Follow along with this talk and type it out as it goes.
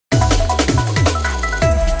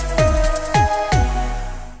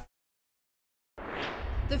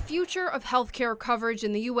future of healthcare coverage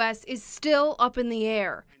in the U.S. is still up in the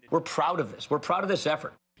air. We're proud of this. We're proud of this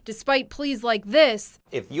effort. Despite pleas like this,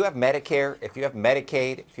 if you have Medicare, if you have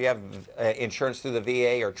Medicaid, if you have insurance through the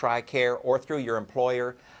VA or Trumpcare or through your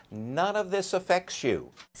employer, none of this affects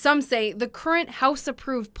you. Some say the current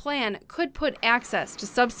House-approved plan could put access to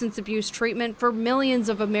substance abuse treatment for millions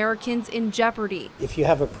of Americans in jeopardy. If you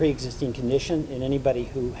have a pre-existing condition, and anybody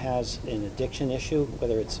who has an addiction issue,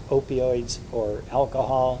 whether it's opioids or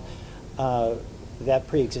alcohol, that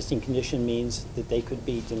pre-existing condition means that they could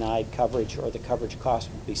be denied coverage, or the coverage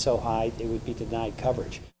cost would be so high they would be denied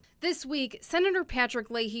coverage. This week, Senator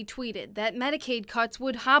Patrick Leahy tweeted that Medicaid cuts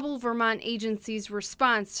would hobble Vermont agencies'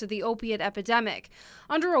 response to the opiate epidemic.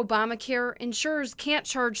 Under Obamacare, insurers can't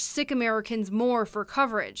charge sick Americans more for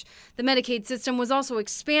coverage. The Medicaid system was also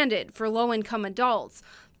expanded for low-income adults.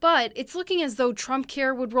 But it's looking as though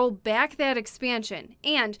Trumpcare would roll back that expansion.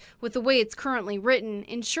 And with the way it's currently written,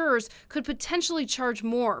 insurers could potentially charge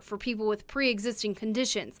more for people with pre-existing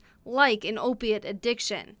conditions, like an opiate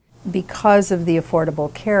addiction. Because of the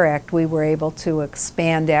Affordable Care Act, we were able to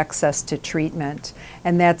expand access to treatment.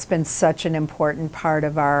 And that's been such an important part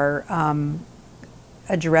of our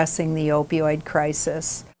addressing the opioid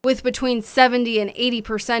crisis. With between 70 and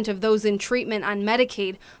 80% of those in treatment on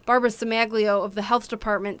Medicaid, Barbara Samaglio of the Health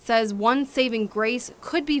Department says one saving grace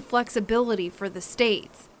could be flexibility for the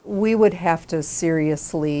states. We would have to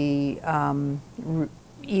seriously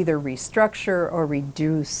either restructure or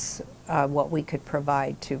reduce what we could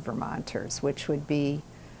provide to Vermonters, which would be,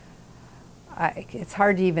 it's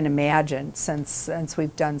hard to even imagine since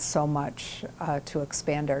we've done so much to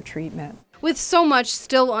expand our treatment. With so much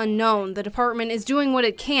still unknown, the department is doing what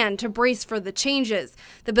it can to brace for the changes.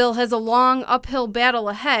 The bill has a long uphill battle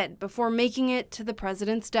ahead before making it to the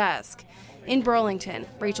president's desk. In Burlington,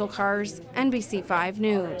 Rachel Kars, NBC5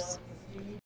 News.